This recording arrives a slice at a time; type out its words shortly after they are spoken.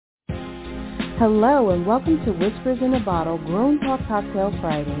Hello and welcome to Whispers in a Bottle Grown Talk Cocktail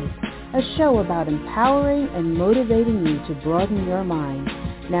Fridays, a show about empowering and motivating you to broaden your mind.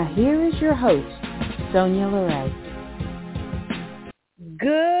 Now here is your host, Sonia Loray.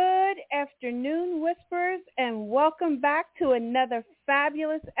 Good afternoon, Whispers, and welcome back to another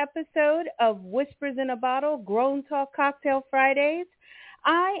fabulous episode of Whispers in a Bottle Grown Talk Cocktail Fridays.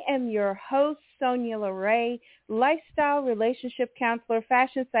 I am your host, Sonia Loray, lifestyle relationship counselor,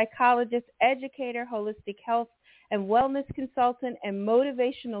 fashion psychologist, educator, holistic health and wellness consultant, and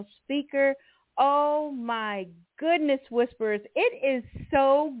motivational speaker. Oh my goodness, Whisperers, it is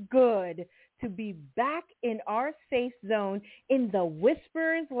so good to be back in our safe zone in the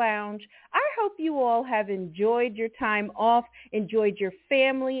Whisperers Lounge. I hope you all have enjoyed your time off, enjoyed your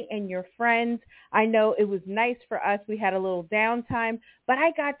family and your friends. I know it was nice for us. We had a little downtime, but I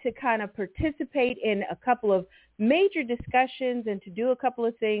got to kind of participate in a couple of major discussions and to do a couple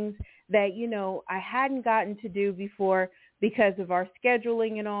of things that, I hadn't gotten to do before because of our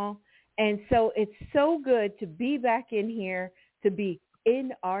scheduling and all. And so it's so good to be back in here, to be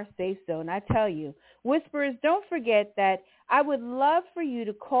in our safe zone. I tell you, Whisperers, don't forget that I would love for you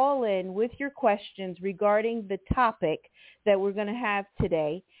to call in with your questions regarding the topic that we're going to have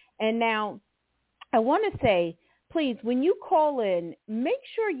today. And now I want to say, please, when you call in, make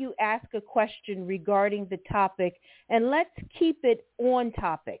sure you ask a question regarding the topic, and let's keep it on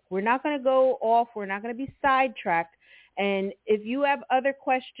topic. We're not going to go off. We're not going to be sidetracked. And if you have other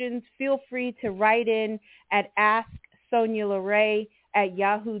questions, feel free to write in at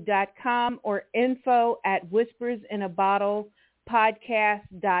AskSoniaLoray@yahoo.com or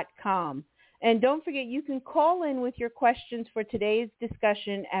info@whispersinabottlepodcast.com. And don't forget, you can call in with your questions for today's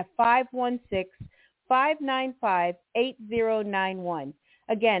discussion at 516-595-8091.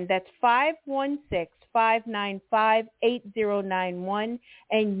 Again, that's 516-595-8091.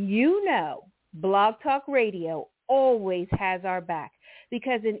 And Blog Talk Radio always has our back,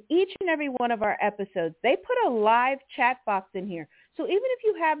 because in each and every one of our episodes, they put a live chat box in here. So even if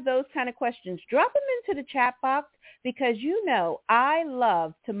you have those kind of questions, drop them into the chat box, because I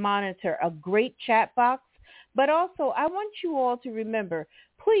love to monitor a great chat box. But also, I want you all to remember,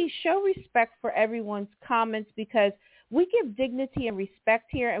 please show respect for everyone's comments, because we give dignity and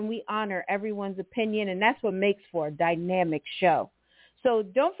respect here, and we honor everyone's opinion, and that's what makes for a dynamic show. So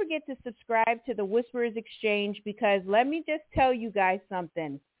don't forget to subscribe to the Whisperers Exchange, because let me just tell you guys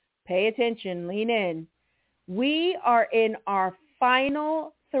something. Pay attention. Lean in. We are in our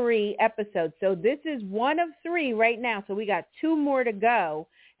final 3 episodes. So this is one of 3 right now. So we got 2 more to go.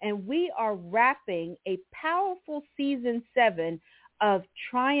 And we are wrapping a powerful season 7 of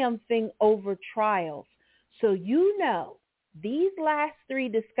Triumphing Over Trials. So these last 3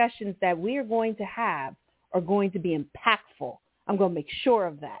 discussions that we are going to have are going to be impactful. I'm going to make sure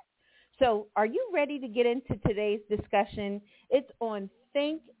of that. So are you ready to get into today's discussion? It's on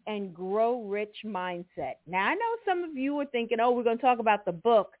Think and Grow Rich Mindset. Now, I know some of you are thinking, we're going to talk about the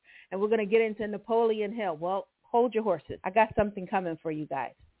book and we're going to get into Napoleon Hill. Well, hold your horses. I got something coming for you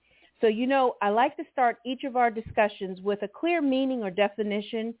guys. So, I like to start each of our discussions with a clear meaning or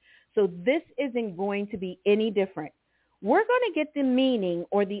definition. So this isn't going to be any different. We're going to get the meaning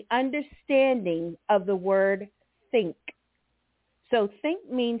or the understanding of the word think. So think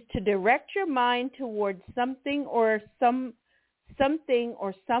means to direct your mind towards something or someone,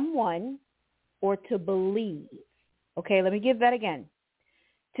 or to believe. Okay, let me give that again.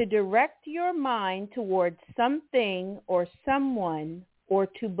 To direct your mind towards something or someone, or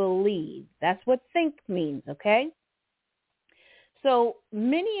to believe. That's what think means, okay? So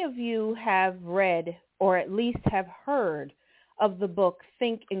many of you have read, or at least have heard, of the book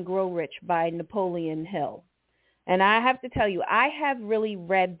Think and Grow Rich by Napoleon Hill. And I have to tell you, I have really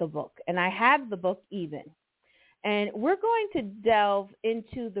read the book, and I have the book even. And we're going to delve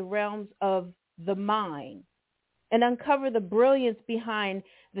into the realms of the mind and uncover the brilliance behind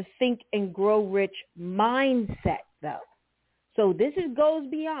the Think and Grow Rich mindset, though. So this goes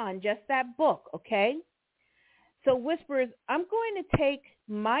beyond just that book, okay? So Whisperers, I'm going to take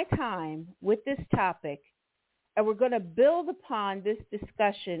my time with this topic, and we're going to build upon this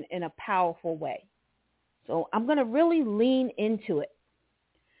discussion in a powerful way. So I'm going to really lean into it.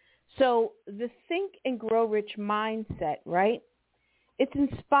 So the Think and Grow Rich mindset, right? It's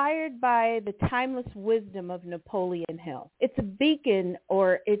inspired by the timeless wisdom of Napoleon Hill. It's a beacon,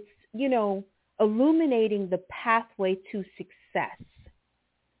 or it's, illuminating the pathway to success.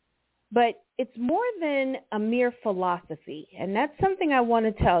 But it's more than a mere philosophy. And that's something I want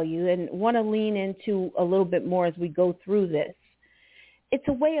to tell you and want to lean into a little bit more as we go through this. It's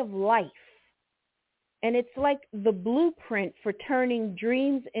a way of life. And it's like the blueprint for turning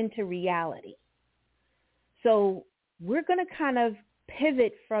dreams into reality. So we're going to kind of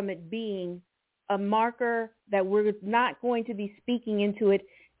pivot from it being a marker that we're not going to be speaking into it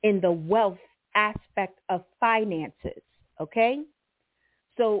in the wealth aspect of finances, okay?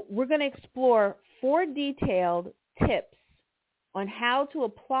 So we're going to explore 4 detailed tips on how to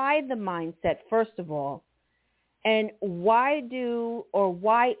apply the mindset, first of all, and why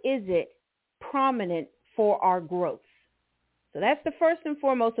is it prominent for our growth. So that's the first and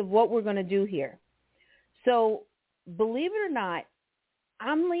foremost of what we're going to do here. So believe it or not,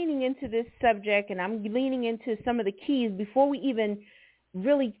 I'm leaning into this subject and I'm leaning into some of the keys before we even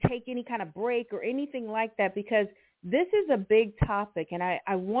really take any kind of break or anything like that, because this is a big topic. And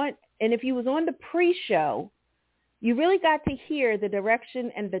and if you was on the pre-show, you really got to hear the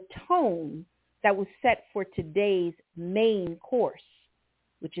direction and the tone that was set for today's main course,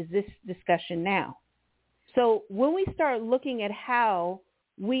 which is this discussion now. So when we start looking at how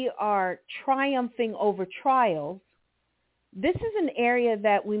we are triumphing over trials, this is an area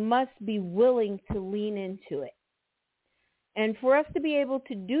that we must be willing to lean into it. And for us to be able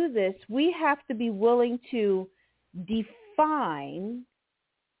to do this, we have to be willing to define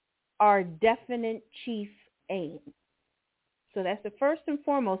our definite chief aim. So that's the first and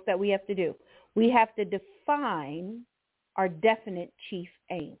foremost that we have to do. We have to define our definite chief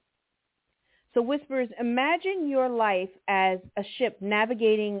aim. So Whisperers, imagine your life as a ship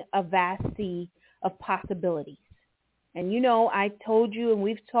navigating a vast sea of possibilities. And I told you, and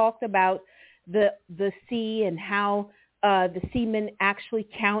we've talked about the sea and how the seamen actually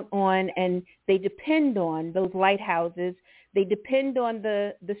count on and they depend on those lighthouses. They depend on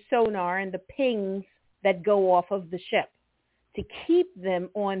the sonar and the pings that go off of the ship to keep them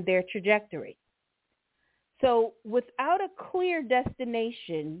on their trajectory. So without a clear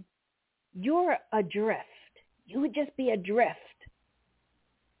destination, you're adrift. You would just be adrift.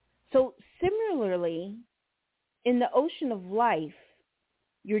 So similarly, in the ocean of life,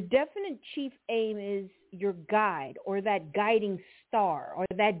 your definite chief aim is your guide or that guiding star or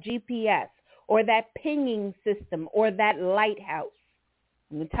that GPS or that pinging system or that lighthouse.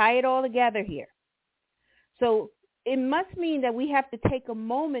 I'm going to tie it all together here. So it must mean that we have to take a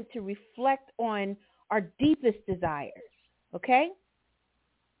moment to reflect on our deepest desires, okay?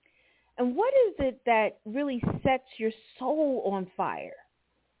 And what is it that really sets your soul on fire?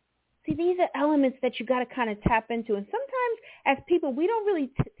 See, these are elements that you got to kind of tap into. And sometimes as people, we don't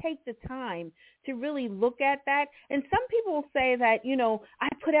really take the time to really look at that. And some people will say that, I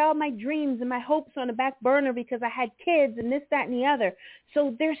put all my dreams and my hopes on the back burner because I had kids and this, that, and the other.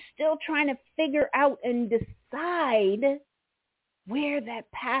 So they're still trying to figure out and decide where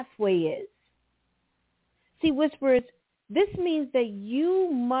that pathway is. See, Whisperers, this means that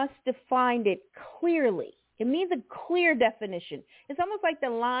you must define it clearly. It means a clear definition. It's almost like the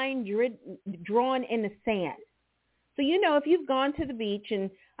line drawn in the sand. So, if you've gone to the beach, and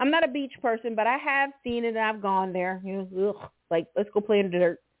I'm not a beach person, but I have seen it and I've gone there, let's go play in the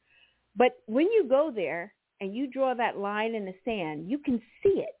dirt. But when you go there and you draw that line in the sand, you can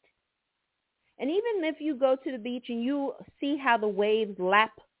see it. And even if you go to the beach and you see how the waves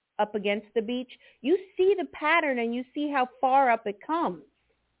lap up against the beach, you see the pattern and you see how far up it comes.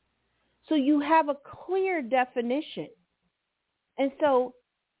 So you have a clear definition. And so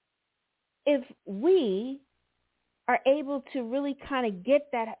if we are able to really kind of get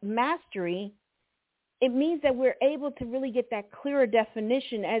that mastery, it means that we're able to really get that clearer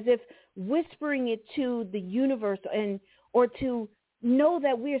definition, as if whispering it to the universe or to know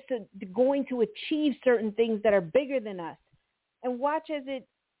that we're going to achieve certain things that are bigger than us. And watch as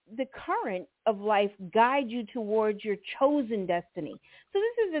the current of life guide you towards your chosen destiny. So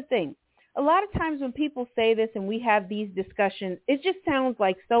this is the thing. A lot of times when people say this and we have these discussions, it just sounds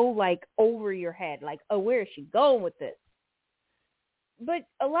like over your head, like, oh, where is she going with this? But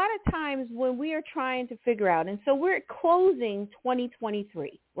a lot of times when we are trying to figure out, and so we're closing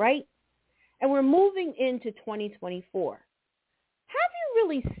 2023, right? And we're moving into 2024. Have you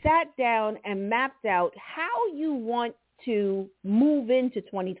really sat down and mapped out how you want to move into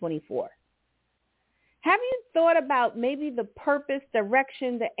 2024? Have you thought about maybe the purpose,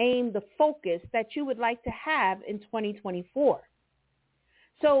 direction, the aim, the focus that you would like to have in 2024?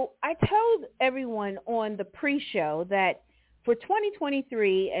 So I told everyone on the pre-show that for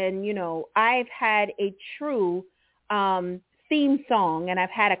 2023, and, I've had a true theme song, and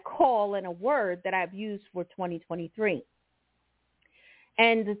I've had a call and a word that I've used for 2023.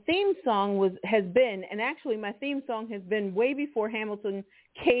 And the theme song has been, and actually my theme song has been way before Hamilton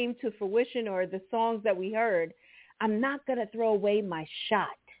came to fruition or the songs that we heard, I'm not going to throw away my shot.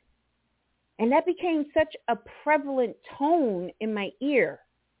 And that became such a prevalent tone in my ear.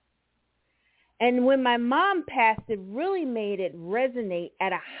 And when my mom passed, it really made it resonate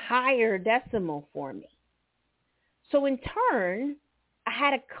at a higher decimal for me. So in turn, I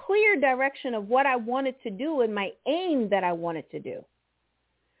had a clear direction of what I wanted to do and my aim that I wanted to do.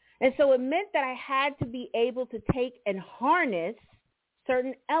 And so it meant that I had to be able to take and harness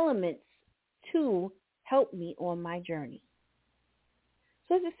certain elements to help me on my journey.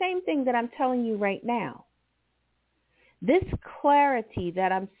 So it's the same thing that I'm telling you right now. This clarity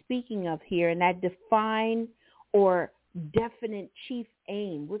that I'm speaking of here and that define or definite chief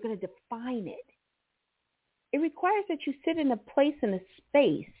aim, we're going to define it. It requires that you sit in a place and a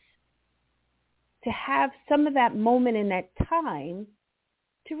space to have some of that moment in that time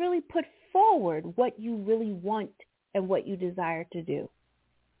to really put forward what you really want and what you desire to do.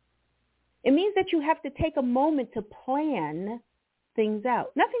 It means that you have to take a moment to plan things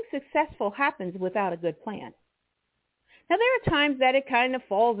out. Nothing successful happens without a good plan. Now, there are times that it kind of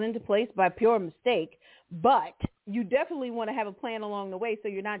falls into place by pure mistake, but you definitely want to have a plan along the way so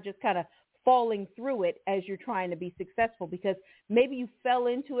you're not just kind of falling through it as you're trying to be successful, because maybe you fell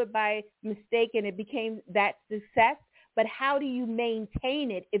into it by mistake and it became that success. But how do you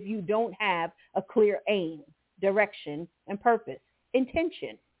maintain it if you don't have a clear aim, direction, and purpose,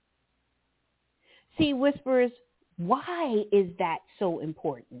 intention? See, Whisperers, why is that so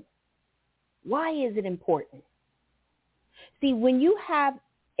important? Why is it important? See, when you have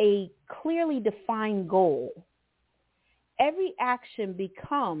a clearly defined goal, every action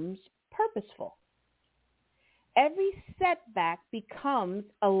becomes purposeful. Every setback becomes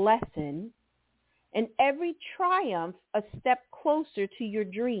a lesson, and every triumph a step closer to your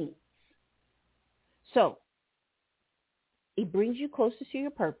dreams. So it brings you closer to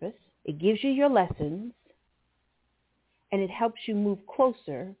your purpose. It gives you your lessons, and it helps you move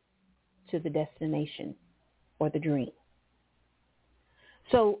closer to the destination or the dream.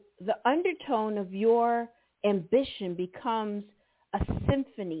 So the undertone of your ambition becomes a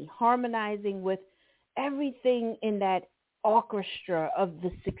symphony, harmonizing with everything in that orchestra of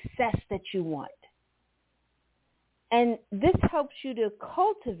the success that you want. And this helps you to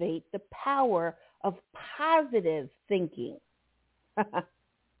cultivate the power of positive thinking.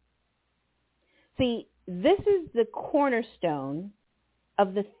 See, this is the cornerstone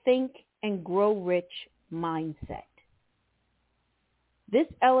of the Think and Grow Rich mindset. This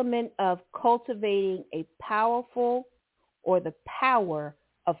element of cultivating a powerful or the power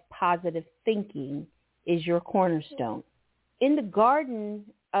of positive thinking is your cornerstone. In the garden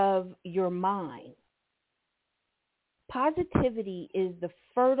of your mind, positivity is the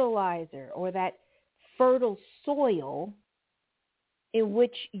fertilizer or that fertile soil in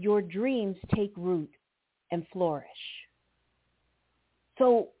which your dreams take root and flourish.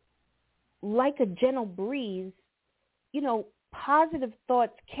 So like a gentle breeze, positive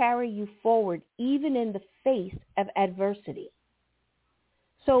thoughts carry you forward even in the face of adversity.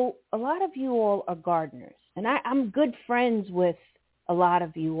 So a lot of you all are gardeners, and I'm good friends with a lot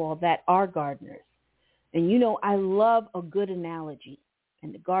of you all that are gardeners. And I love a good analogy,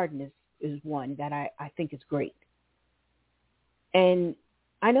 and the garden is one that I think is great. And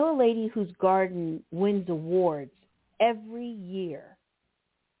I know a lady whose garden wins awards every year.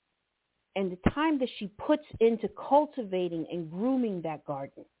 And the time that she puts into cultivating and grooming that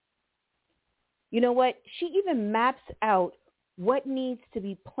garden. You know what? She even maps out what needs to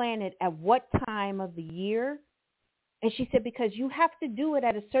be planted at what time of the year. And she said, because you have to do it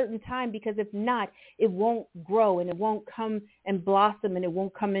at a certain time, because if not, it won't grow and it won't come and blossom and it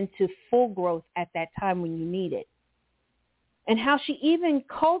won't come into full growth at that time when you need it. And how she even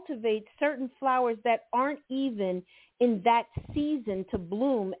cultivates certain flowers that aren't even in that season to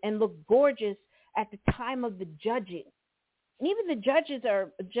bloom and look gorgeous at the time of the judging. And even the judges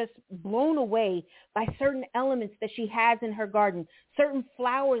are just blown away by certain elements that she has in her garden, certain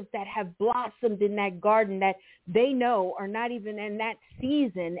flowers that have blossomed in that garden that they know are not even in that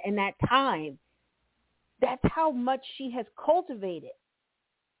season and that time. That's how much she has cultivated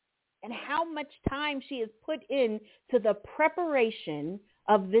and how much time she has put in to the preparation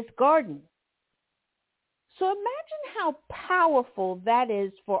of this garden. So imagine how powerful that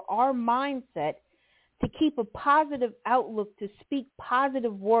is for our mindset to keep a positive outlook, to speak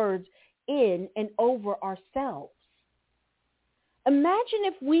positive words in and over ourselves. Imagine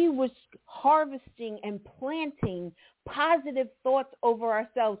if we was harvesting and planting positive thoughts over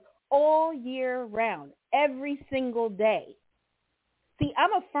ourselves all year round, every single day. See,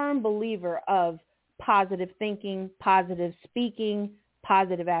 I'm a firm believer of positive thinking, positive speaking,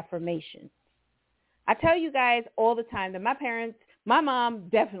 positive affirmations. I tell you guys all the time that my mom,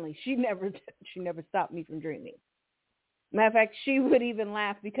 definitely, she never stopped me from dreaming. Matter of fact, she would even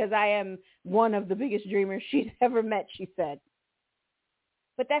laugh because I am one of the biggest dreamers she's ever met, she said.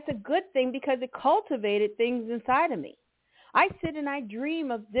 But that's a good thing because it cultivated things inside of me. I sit and I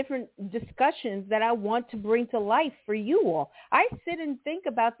dream of different discussions that I want to bring to life for you all. I sit and think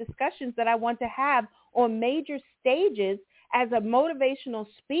about discussions that I want to have on major stages as a motivational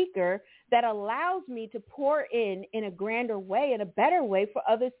speaker that allows me to pour in a grander way, in a better way for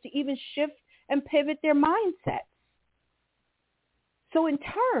others to even shift and pivot their mindsets. So in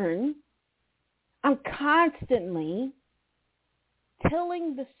turn, I'm constantly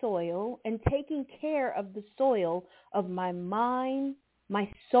tilling the soil and taking care of the soil of my mind,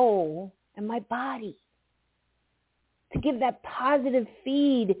 my soul, and my body to give that positive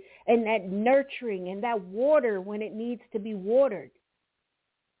feed and that nurturing and that water when it needs to be watered.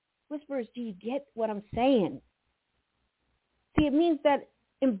 Whisperers, do you get what I'm saying? See, it means that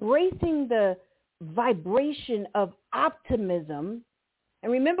embracing the vibration of optimism,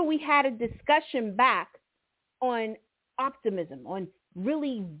 and remember we had a discussion back on optimism, on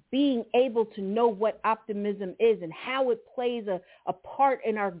really being able to know what optimism is and how it plays a part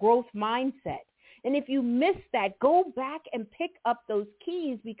in our growth mindset. And if you missed that, go back and pick up those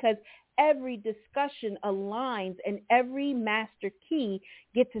keys because every discussion aligns and every master key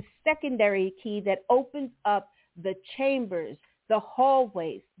gets a secondary key that opens up the chambers, the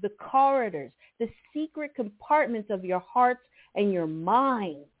hallways, the corridors, the secret compartments of your hearts and your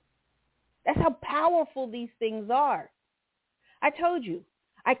mind. That's how powerful these things are. I told you,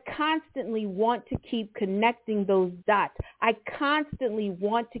 I constantly want to keep connecting those dots. I constantly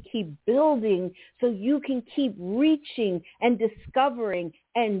want to keep building so you can keep reaching and discovering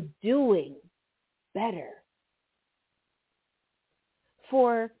and doing better.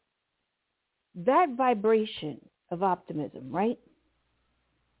 For that vibration of optimism, right?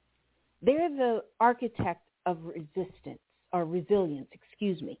 They're the architect of resistance or resilience,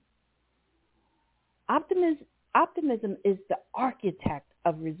 excuse me. Optimism is the architect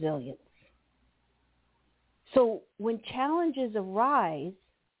of resilience. So when challenges arise,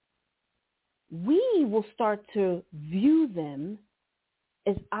 we will start to view them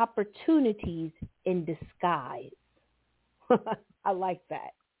as opportunities in disguise. I like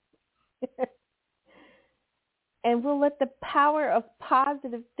that. And we'll let the power of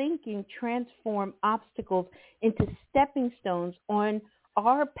positive thinking transform obstacles into stepping stones on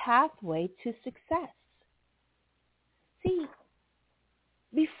our pathway to success. See,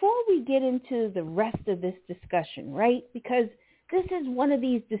 before we get into the rest of this discussion, right, because this is one of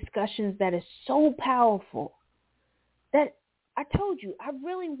these discussions that is so powerful that I told you, I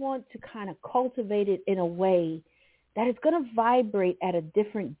really want to kind of cultivate it in a way that it's going to vibrate at a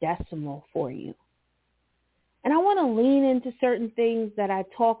different decimal for you. And I want to lean into certain things that I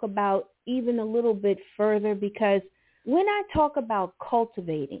talk about even a little bit further because when I talk about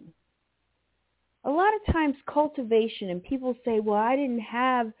cultivating, a lot of times cultivation, and people say, well, I didn't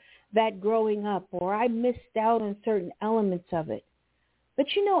have that growing up or I missed out on certain elements of it. But,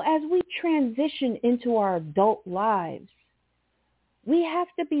 you know, as we transition into our adult lives, we have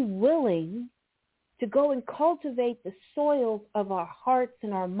to be willing to go and cultivate the soils of our hearts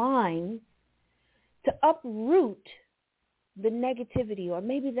and our minds to uproot the negativity or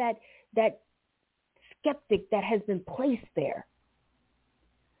maybe that skeptic that has been placed there.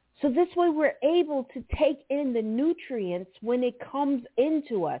 So this way we're able to take in the nutrients when it comes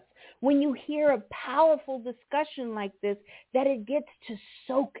into us. When you hear a powerful discussion like this, that it gets to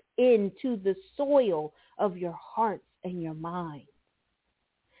soak into the soil of your hearts and your mind.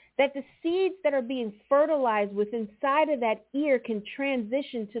 That the seeds that are being fertilized with inside of that ear can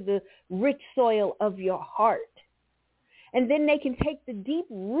transition to the rich soil of your heart. And then they can take the deep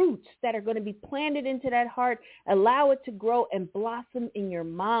roots that are going to be planted into that heart, allow it to grow and blossom in your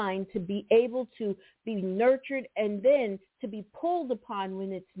mind to be able to be nurtured and then to be pulled upon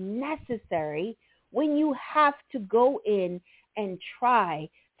when it's necessary, when you have to go in and try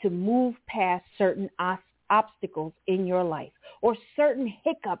to move past certain obstacles in your life or certain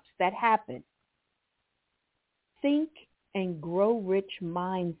hiccups that happen. Think and grow rich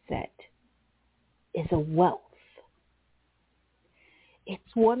mindset is a wealth.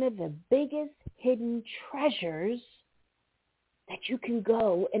 It's one of the biggest hidden treasures that you can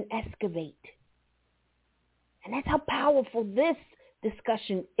go and excavate. And that's how powerful this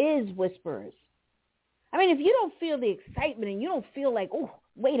discussion is, Whisperers. I mean, if you don't feel the excitement and you don't feel like, oh,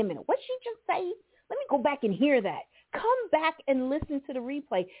 wait a minute, what did she just say? Let me go back and hear that. Come back and listen to the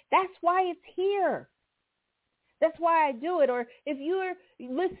replay. That's why it's here. That's why I do it. Or if you're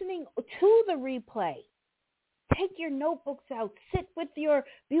listening to the replay, Take your notebooks out, sit with your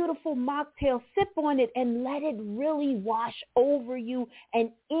beautiful mocktail, sip on it, and let it really wash over you and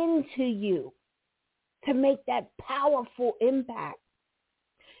into you to make that powerful impact.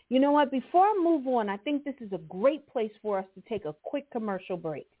 You know what? Before I move on, I think this is a great place for us to take a quick commercial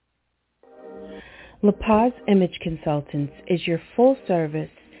break. La Paz Image Consultants is your full-service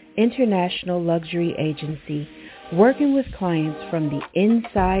international luxury agency working with clients from the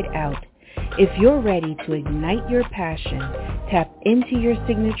inside out. If you're ready to ignite your passion, tap into your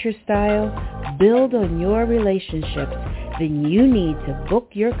signature style, build on your relationships, then you need to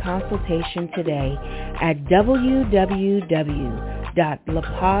book your consultation today at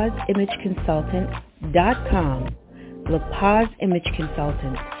www.lapazImageConsultant.com. La Paz Image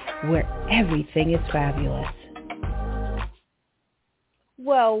Consultants, where everything is fabulous.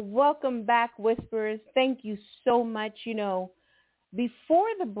 Well, welcome back, Whisperers. Thank you so much. You know, before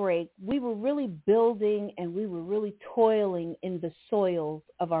the break, we were really building and we were really toiling in the soils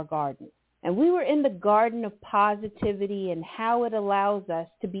of our garden. And we were in the garden of positivity and how it allows us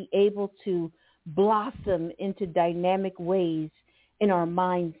to be able to blossom into dynamic ways in our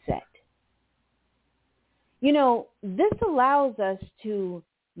mindset. You know, this allows us to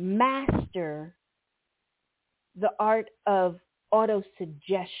master the art of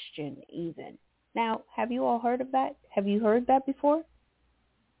autosuggestion even. Now, have you all heard of that? Have you heard that before?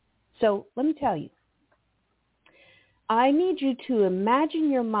 So let me tell you. I need you to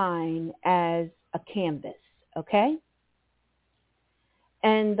imagine your mind as a canvas, okay?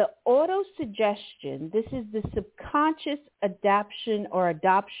 And the autosuggestion, this is the subconscious adoption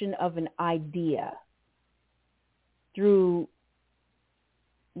of an idea through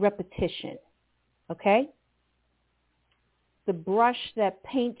repetition, okay? The brush that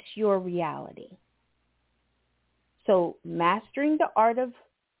paints your reality. So mastering the art of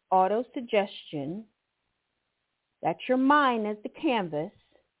autosuggestion, that's your mind as the canvas,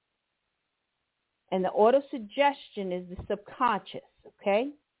 and the autosuggestion is the subconscious, okay?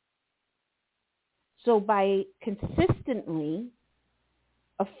 So by consistently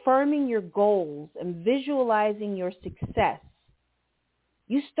affirming your goals and visualizing your success,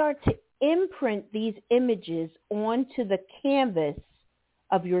 you start to imprint these images onto the canvas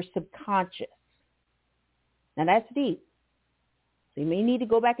of your subconscious. Now that's deep. So you may need to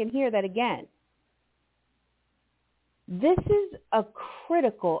go back and hear that again. This is a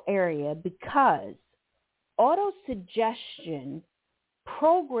critical area because autosuggestion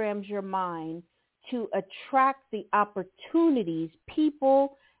programs your mind to attract the opportunities,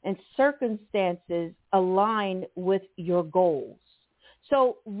 people, and circumstances aligned with your goals.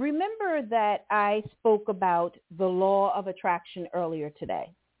 So remember that I spoke about the law of attraction earlier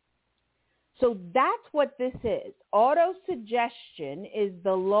today. So that's what this is. Autosuggestion is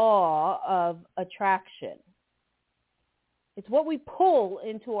the law of attraction. It's what we pull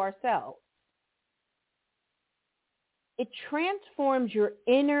into ourselves. It transforms your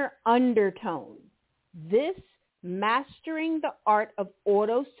inner undertone. This mastering the art of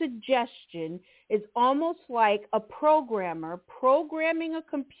autosuggestion is almost like a programmer programming a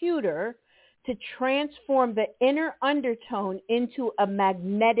computer to transform the inner undertone into a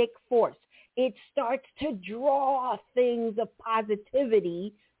magnetic force. It starts to draw things of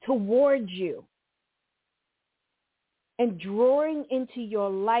positivity towards you and drawing into your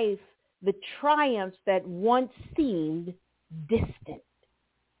life the triumphs that once seemed distant.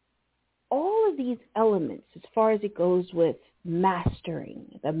 All of these elements, as far as it goes with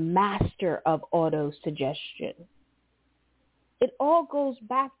mastering, the master of autosuggestion, it all goes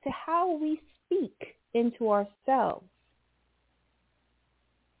back to how we speak into ourselves,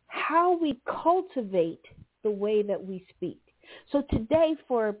 how we cultivate the way that we speak. So today,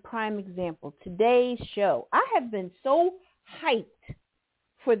 for a prime example, today's show, I have been so hyped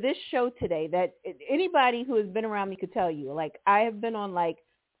for this show today that anybody who has been around me could tell you, like, I have been on like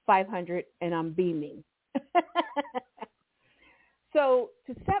 500 and I'm beaming. So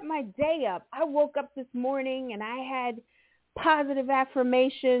to set my day up, I woke up this morning and I had positive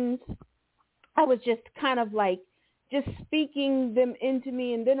affirmations. I was just kind of like just speaking them into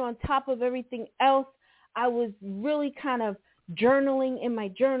me. And then on top of everything else, I was really kind of journaling in my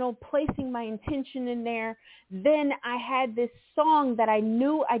journal, placing my intention in there. Then I had this song that I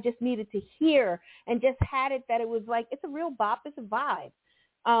knew I just needed to hear and just had it that it was like, it's a real bop, it's a vibe.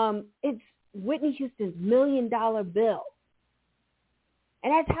 It's Whitney Houston's $1 Million Bill.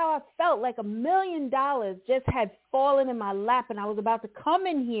 And that's how I felt, like $1 million just had fallen in my lap and I was about to come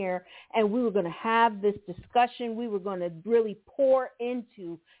in here and we were going to have this discussion. We were going to really pour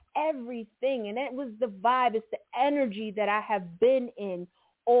into everything. And it was the vibe. It's the energy that I have been in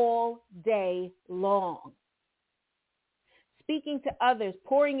all day long. speaking to others,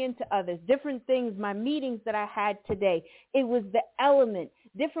 pouring into others, different things, my meetings that I had today. It was the element,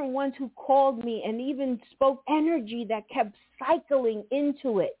 different ones who called me and even spoke energy that kept cycling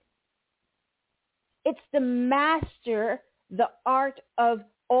into it. It's the master, the art of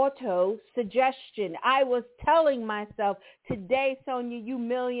auto-suggestion. I was telling myself, today, Sonia, you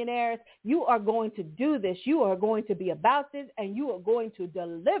millionaires, you are going to do this. You are going to be about this, and you are going to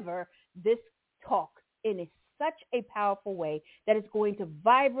deliver this talk in such a powerful way that it's going to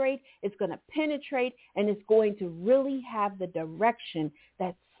vibrate, it's going to penetrate, and it's going to really have the direction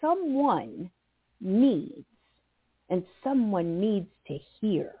that someone needs and someone needs to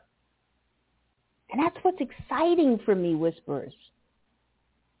hear. And that's what's exciting for me, Whisperers.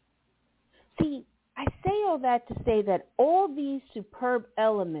 See, I say all that to say that all these superb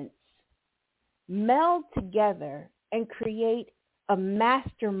elements meld together and create a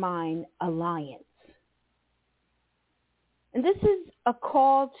mastermind alliance. And this is a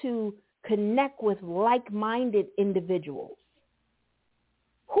call to connect with like-minded individuals.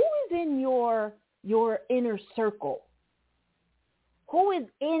 Who is in your inner circle? Who is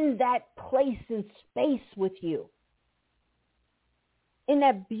in that place and space with you? In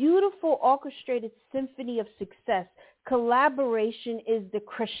that beautiful orchestrated symphony of success, collaboration is the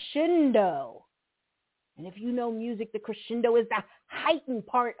crescendo. And if you know music, the crescendo is the heightened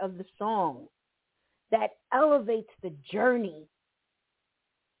part of the song that elevates the journey.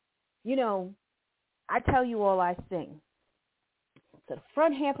 You know, I tell you all I sing. So the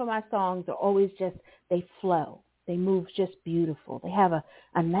front half of my songs are always just, they flow. They move just beautiful. They have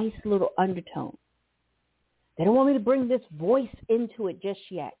a nice little undertone. They don't want me to bring this voice into it just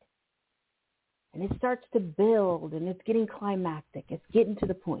yet. And it starts to build, and it's getting climactic. It's getting to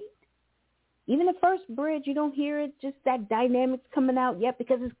the point. Even the first bridge, you don't hear it, just that dynamic's coming out yet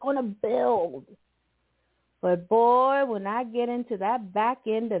because it's going to build. But boy, when I get into that back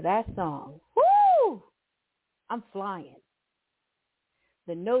end of that song, whoo, I'm flying.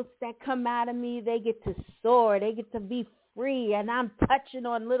 The notes that come out of me, they get to soar. They get to be free, and I'm touching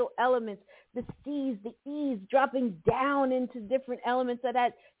on little elements, the C's, the E's, dropping down into different elements of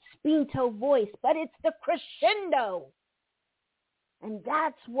that spinto voice. But it's the crescendo. And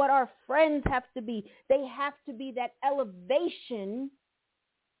that's what our friends have to be. They have to be that elevation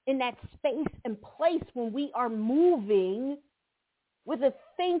in that space and place when we are moving with a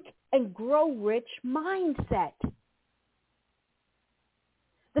think and grow rich mindset.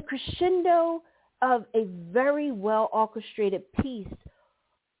 The crescendo of a very well orchestrated piece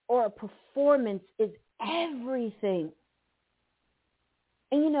or a performance is everything.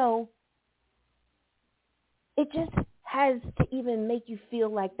 And you know, it just has to even make you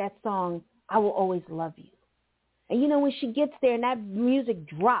feel like that song, I Will Always Love You. And you know, when she gets there and that music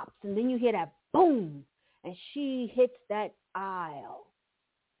drops and then you hear that boom and she hits that aisle,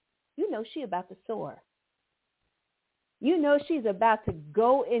 you know she about to soar. You know she's about to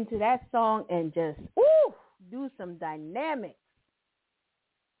go into that song and just, do some dynamics.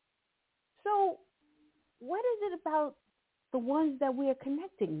 So what is it about the ones that we are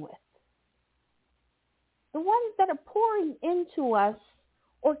connecting with? The ones that are pouring into us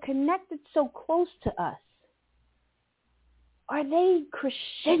or connected so close to us? Are they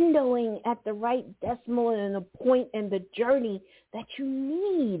crescendoing at the right decimal and the point and the journey that you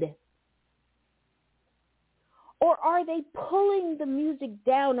need? Or are they pulling the music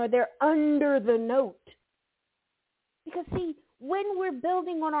down, or they're under the note? Because see, when we're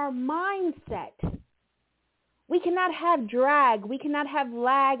building on our mindset, we cannot have drag, we cannot have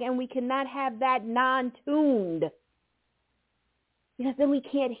lag, and we cannot have that non-tuned. Because then we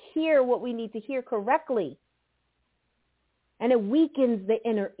can't hear what we need to hear correctly. And it weakens the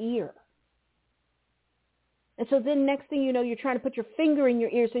inner ear. And so then next thing you know, you're trying to put your finger in your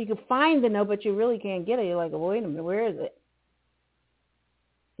ear so you can find the note, but you really can't get it. You're like, wait a minute, where is it?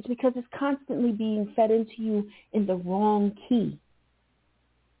 It's because it's constantly being fed into you in the wrong key,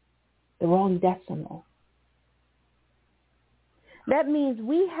 the wrong decimal. That means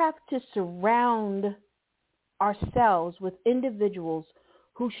we have to surround ourselves with individuals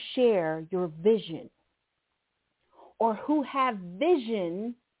who share your vision or who have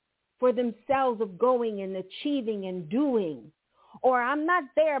vision for themselves of going and achieving and doing. Or I'm not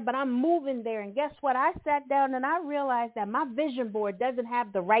there, but I'm moving there. And guess what? I sat down and I realized that my vision board doesn't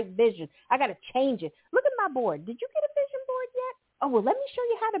have the right vision. I got to change it. Look at my board. Did you get a vision board yet? Oh, well, let me show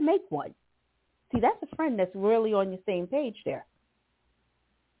you how to make one. See, that's a friend that's really on your same page there.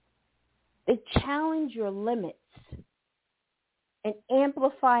 They challenge your limits and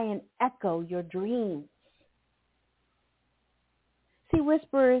amplify and echo your dreams. See,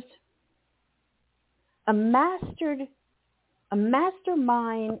 Whisperers, a mastered A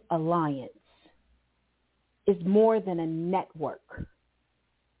mastermind alliance is more than a network.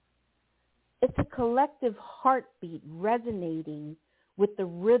 It's a collective heartbeat resonating with the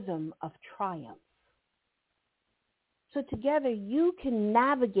rhythm of triumph. So together you can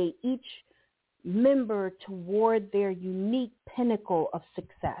navigate each member toward their unique pinnacle of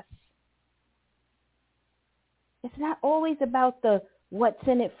success. It's not always about the what's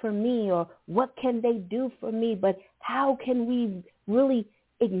in it for me or what can they do for me, but how can we really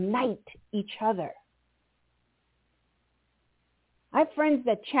ignite each other? I have friends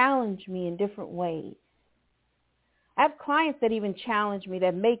that challenge me in different ways. I have clients that even challenge me,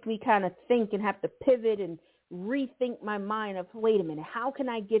 that make me kind of think and have to pivot and rethink my mind of, wait a minute, how can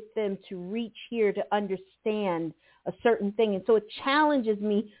I get them to reach here to understand a certain thing? And so it challenges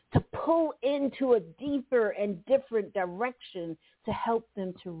me to pull into a deeper and different direction to help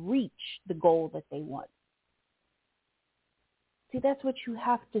them to reach the goal that they want. See, that's what you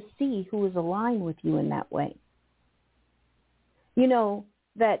have to see, who is aligned with you in that way. You know,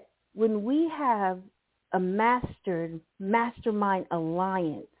 that when we have a mastermind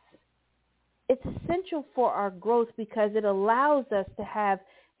alliance, it's essential for our growth because it allows us to have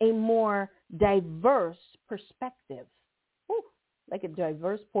a more diverse perspective. Ooh, like a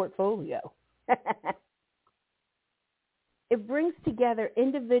diverse portfolio. It brings together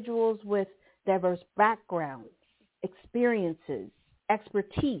individuals with diverse backgrounds, experiences,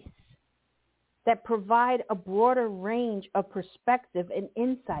 expertise that provide a broader range of perspective and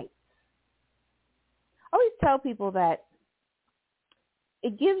insights. I always tell people that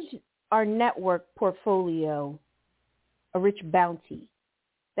it gives our network portfolio a rich bounty,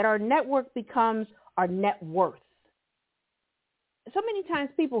 that our network becomes our net worth. So many times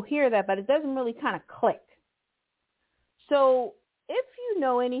people hear that, but it doesn't really kind of click. So if you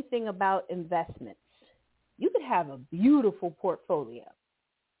know anything about investments, you could have a beautiful portfolio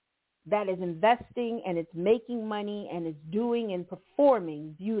that is investing and it's making money and it's doing and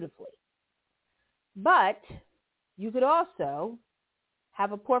performing beautifully. But you could also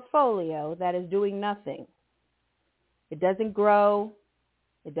have a portfolio that is doing nothing. It doesn't grow.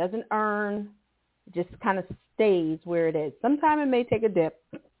 It doesn't earn. It just kind of stays where it is. Sometimes it may take a dip,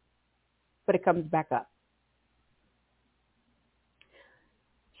 but it comes back up.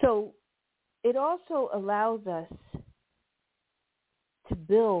 So it also allows us to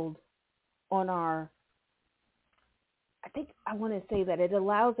build on our, I want to say that it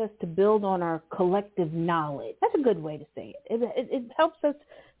allows us to build on our collective knowledge. That's a good way to say it. It helps us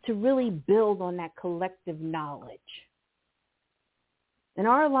to really build on that collective knowledge. And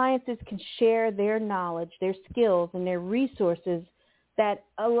our alliances can share their knowledge, their skills, and their resources that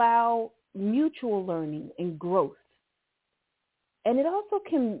allow mutual learning and growth. And it also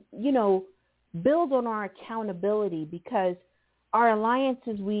can, build on our accountability because our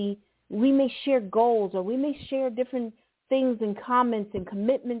alliances, we may share goals or we may share different things and comments and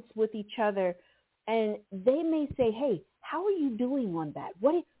commitments with each other. And they may say, hey, how are you doing on that?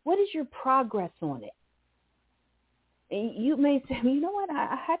 What is your progress on it? And you may say, you know what,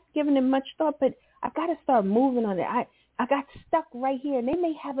 I hadn't given it much thought, but I've got to start moving on it. I got stuck right here. And they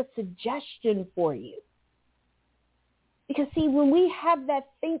may have a suggestion for you. Because, see, when we have that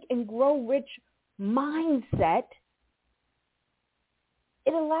think and grow rich mindset,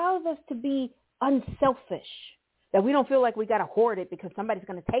 it allows us to be unselfish, that we don't feel like we got to hoard it because somebody's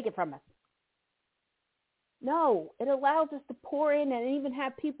going to take it from us. No, it allows us to pour in and even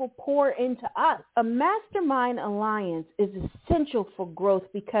have people pour into us. A mastermind alliance is essential for growth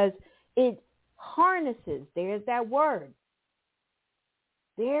because it harnesses, there's that word.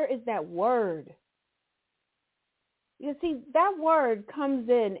 There is that word. You see, that word comes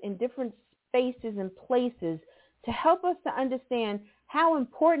in different spaces and places to help us to understand how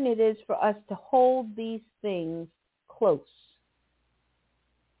important it is for us to hold these things close.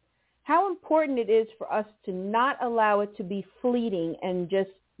 How important it is for us to not allow it to be fleeting and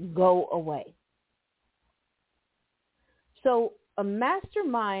just go away. So a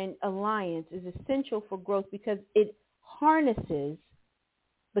mastermind alliance is essential for growth because it harnesses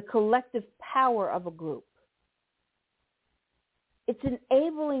the collective power of a group. It's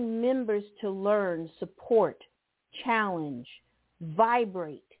enabling members to learn, support, challenge,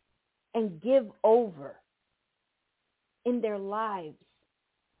 vibrate, and give over in their lives.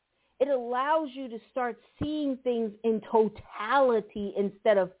 It allows you to start seeing things in totality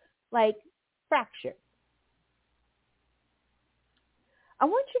instead of like fracture. I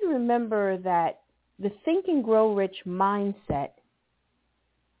want you to remember that the Think and Grow Rich mindset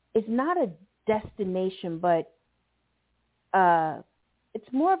is not a destination, but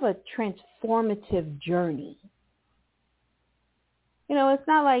it's more of a transformative journey. It's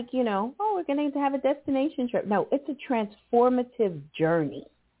not like, oh, we're going to have a destination trip. No, it's a transformative journey.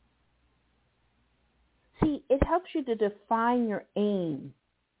 See, it helps you to define your aim.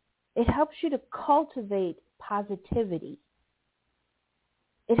 It helps you to cultivate positivity.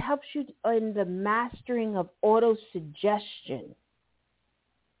 It helps you in the mastering of autosuggestion.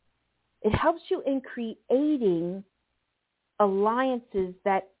 It helps you in creating alliances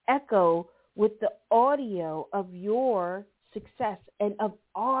that echo with the audio of your success and of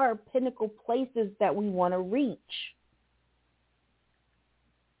our pinnacle places that we want to reach.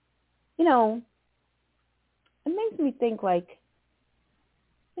 It makes me think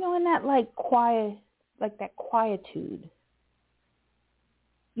in that quiet, that quietude,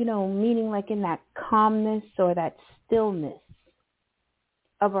 meaning in that calmness or that stillness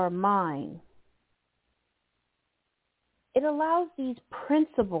of our mind. It allows these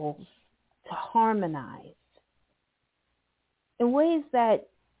principles to harmonize in ways that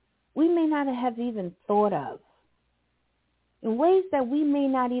we may not have even thought of, in ways that we may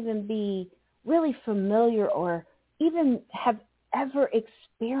not even be really familiar or even have ever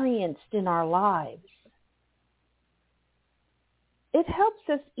experienced in our lives. It helps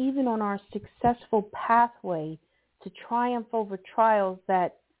us even on our successful pathway to triumph over trials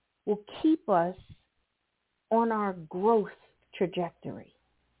that will keep us on our growth trajectory.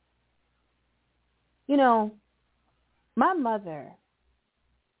 My mother,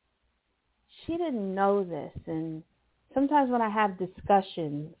 she didn't know this, and sometimes when I have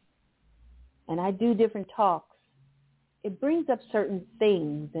discussions and I do different talks, it brings up certain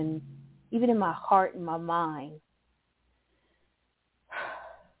things, and even in my heart and my mind,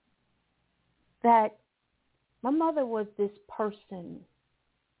 that my mother was this person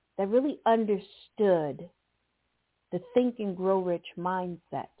that really understood the think and grow rich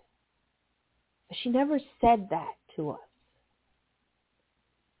mindset. But she never said that to us.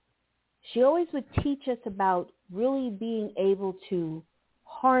 She always would teach us about really being able to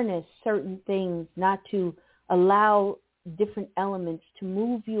harness certain things, not to allow different elements to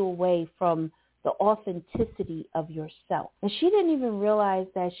move you away from the authenticity of yourself. And she didn't even realize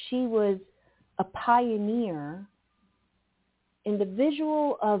that she was a pioneer in the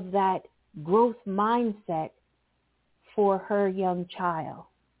visual of that growth mindset for her young child.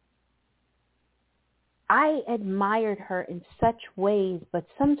 I admired her in such ways, but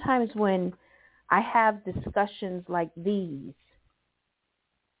sometimes when I have discussions like these,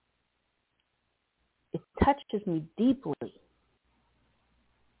 it touches me deeply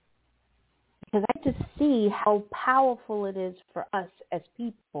because I just see how powerful it is for us as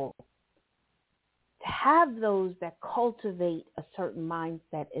people to have those that cultivate a certain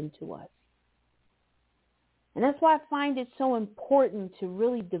mindset into us. And that's why I find it so important to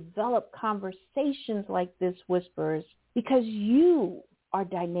really develop conversations like this, Whisperers, because you are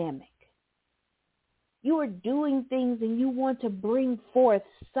dynamic. You are doing things and you want to bring forth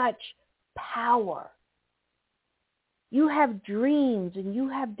such power. You have dreams and you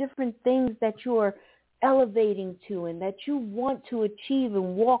have different things that you are elevating to and that you want to achieve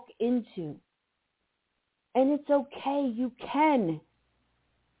and walk into. And it's okay, you can.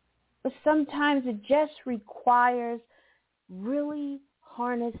 But sometimes it just requires really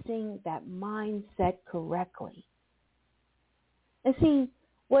harnessing that mindset correctly. And see,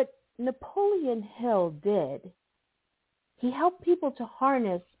 what Napoleon Hill did, he helped people to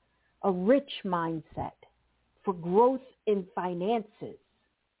harness a rich mindset for growth in finances.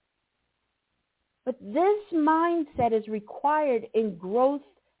 But this mindset is required in growth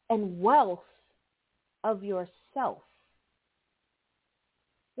and wealth of yourself.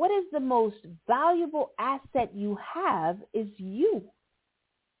 What is the most valuable asset you have is you.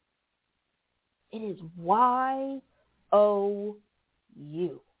 It is YOU.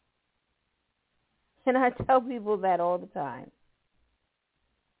 And I tell people that all the time.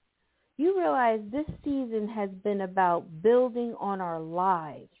 You realize this season has been about building on our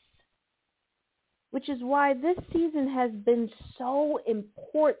lives, which is why this season has been so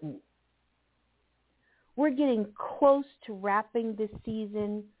important. We're getting close to wrapping this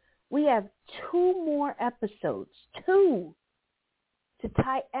season. We have 2 more episodes, 2, to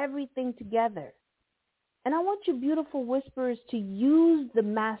tie everything together. And I want you beautiful whisperers to use the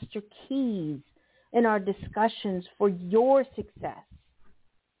master keys in our discussions for your success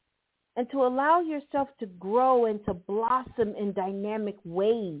and to allow yourself to grow and to blossom in dynamic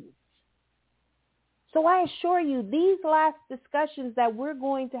ways. So I assure you, these last discussions that we're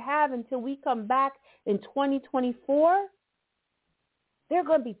going to have until we come back in 2024, they're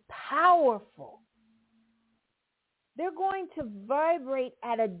going to be powerful. They're going to vibrate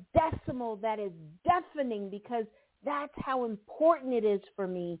at a decimal that is deafening because That's how important it is for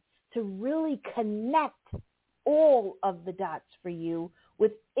me to really connect all of the dots for you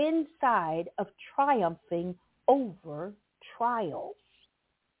with inside of triumphing over trials.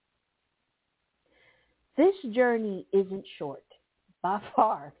 This journey isn't short. By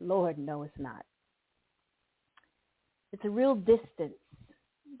far, Lord, no, it's not. It's a real distance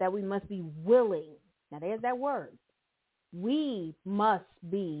that we must be willing. Now, there's that word. We must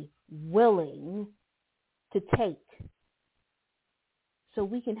be willing to take so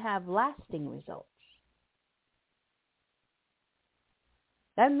we can have lasting results.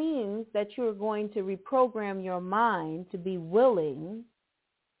 That means that you're going to reprogram your mind to be willing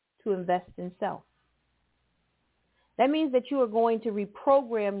to invest in self. That means that you are going to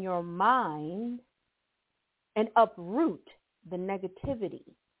reprogram your mind and uproot the negativity.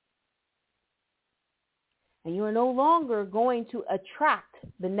 And you are no longer going to attract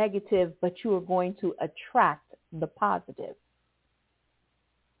the negative, but you are going to attract the positive.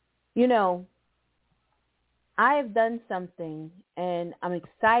 You know, I have done something, and I'm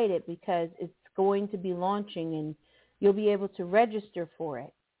excited because it's going to be launching, and you'll be able to register for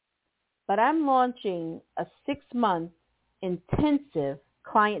it. But I'm launching a 6-month intensive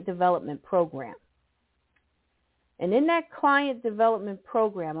client development program. And in that client development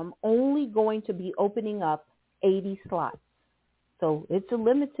program, I'm only going to be opening up 80 slots. So it's a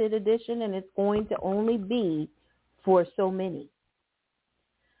limited edition, and it's going to only be for so many.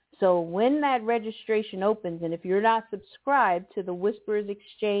 So when that registration opens, and if you're not subscribed to the Whispers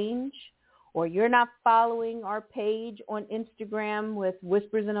Exchange, or you're not following our page on Instagram with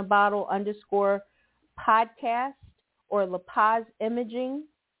Whispers in a Bottle _podcast or La Paz Imaging,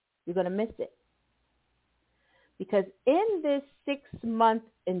 you're going to miss it. Because in this 6-month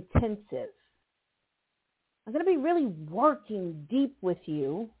intensive, I'm going to be really working deep with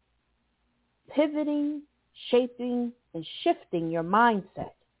you, pivoting, shaping, and shifting your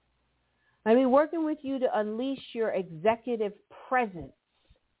mindset. I'm going to be working with you to unleash your executive presence.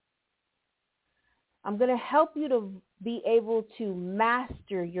 I'm going to help you to be able to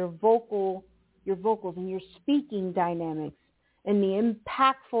master your vocals and your speaking dynamics and the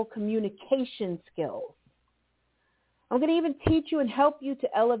impactful communication skills. I'm going to even teach you and help you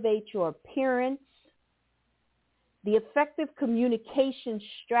to elevate your appearance, the effective communication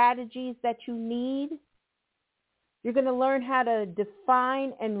strategies that you need. You're going to learn how to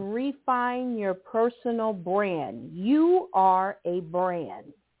define and refine your personal brand. You are a brand.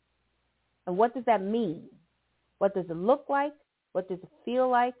 And what does that mean? What does it look like? What does it feel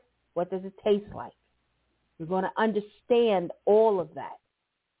like? What does it taste like? You're going to understand all of that.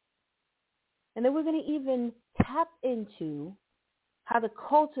 And then we're going to even tap into how to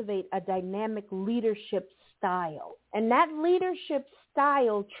cultivate a dynamic leadership style. And that leadership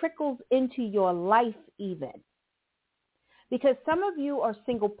style trickles into your life even. Because some of you are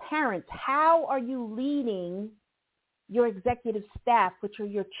single parents. How are you leading your executive staff, which are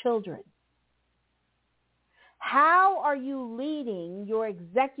your children? How are you leading your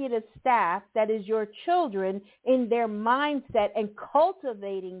executive staff, that is your children, in their mindset and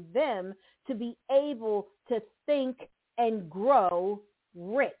cultivating them to be able to think and grow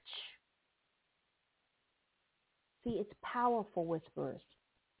rich? See, it's powerful, Whispers.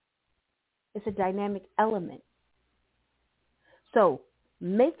 It's a dynamic element. So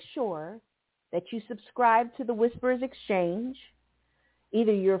make sure that you subscribe to the Whispers Exchange.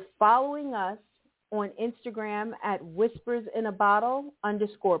 Either you're following us on Instagram at Whispers in a Bottle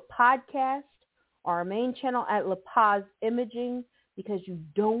 _podcast, or our main channel at La Paz Imaging, because you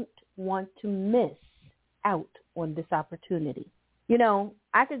don't want to miss out on this opportunity. You know,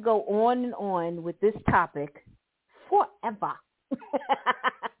 I could go on and on with this topic forever.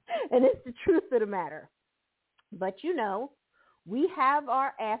 And it's the truth of the matter. But you know, we have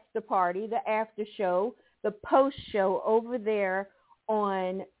our after party, the after show, the post show over there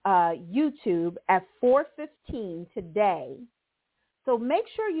on YouTube at 4:15 today. So make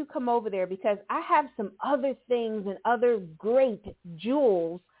sure you come over there, because I have some other things and other great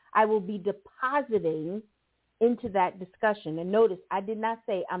jewels I will be depositing into that discussion. And notice, I did not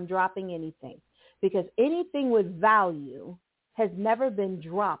say I'm dropping anything, because anything with value has never been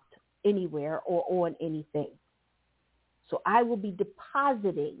dropped anywhere or on anything. So I will be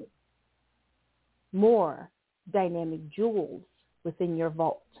depositing more dynamic jewels within your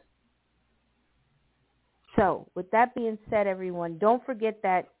vault. So with that being said, everyone, don't forget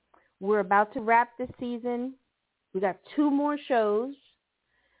that we're about to wrap this season. We got 2 more shows.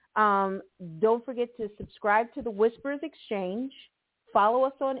 Don't forget to subscribe to the Whispers Exchange. Follow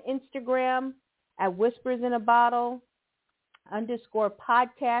us on Instagram at Whispers in a Bottle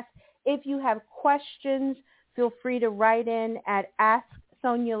 _podcast. If you have questions, feel free to write in at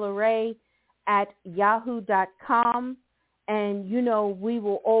AskSoniaLeray@yahoo.com. And, you know,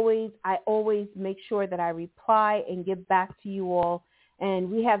 I always make sure that I reply and give back to you all.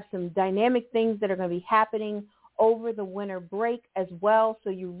 And we have some dynamic things that are going to be happening over the winter break as well. So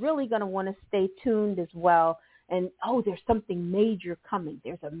you're really going to want to stay tuned as well. And, there's something major coming.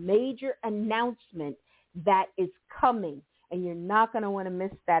 There's a major announcement that is coming, and you're not going to want to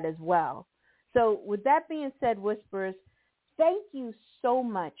miss that as well. So with that being said, Whisperers, thank you so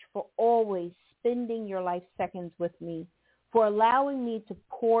much for always spending your life seconds with me, for allowing me to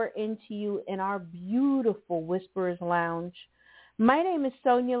pour into you in our beautiful Whisperers Lounge. My name is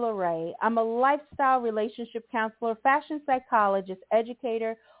Sonia LeRae. I'm a lifestyle relationship counselor, fashion psychologist,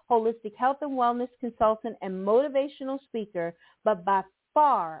 educator, holistic health and wellness consultant, and motivational speaker. But by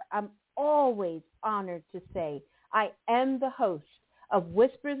far, I'm always honored to say I am the host of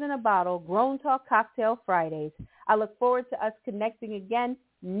Whispers in a Bottle, Grown Talk Cocktail Fridays. I look forward to us connecting again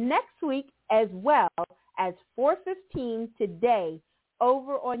next week, as well as 4:15 today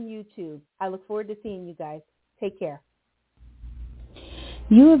over on YouTube. I look forward to seeing you guys. Take care.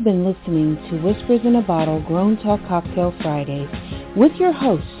 You have been listening to Whispers in a Bottle, Grown Talk Cocktail Fridays with your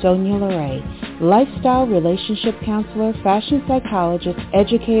host, Sonia LeRae, lifestyle relationship counselor, fashion psychologist,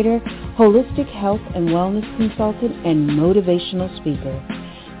 educator, holistic health and wellness consultant, and motivational speaker.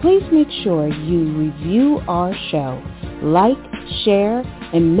 Please make sure you review our show, like, share,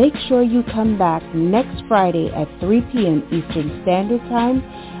 and make sure you come back next Friday at 3 p.m. Eastern Standard Time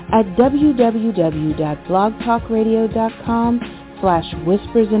at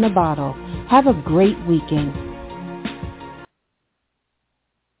www.blogtalkradio.com/Whispers in a Bottle. Have a great weekend.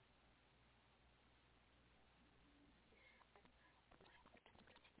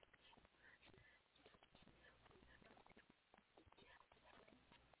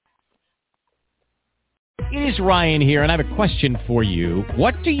 It is Ryan here, and I have a question for you.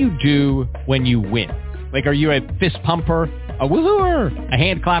 What do you do when you win? Like, are you a fist pumper, a woo-hooer, a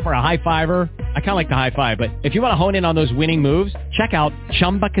hand clapper, a high-fiver? I kind of like the high-five, but if you want to hone in on those winning moves, check out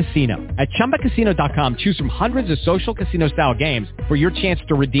Chumba Casino. At ChumbaCasino.com, choose from hundreds of social casino-style games for your chance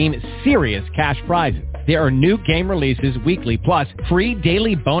to redeem serious cash prizes. There are new game releases weekly, plus free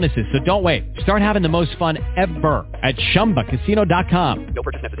daily bonuses, so don't wait. Start having the most fun ever at ChumbaCasino.com. No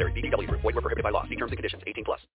purchase necessary. VGW Group. Void where prohibited by law. See terms and conditions. 18+.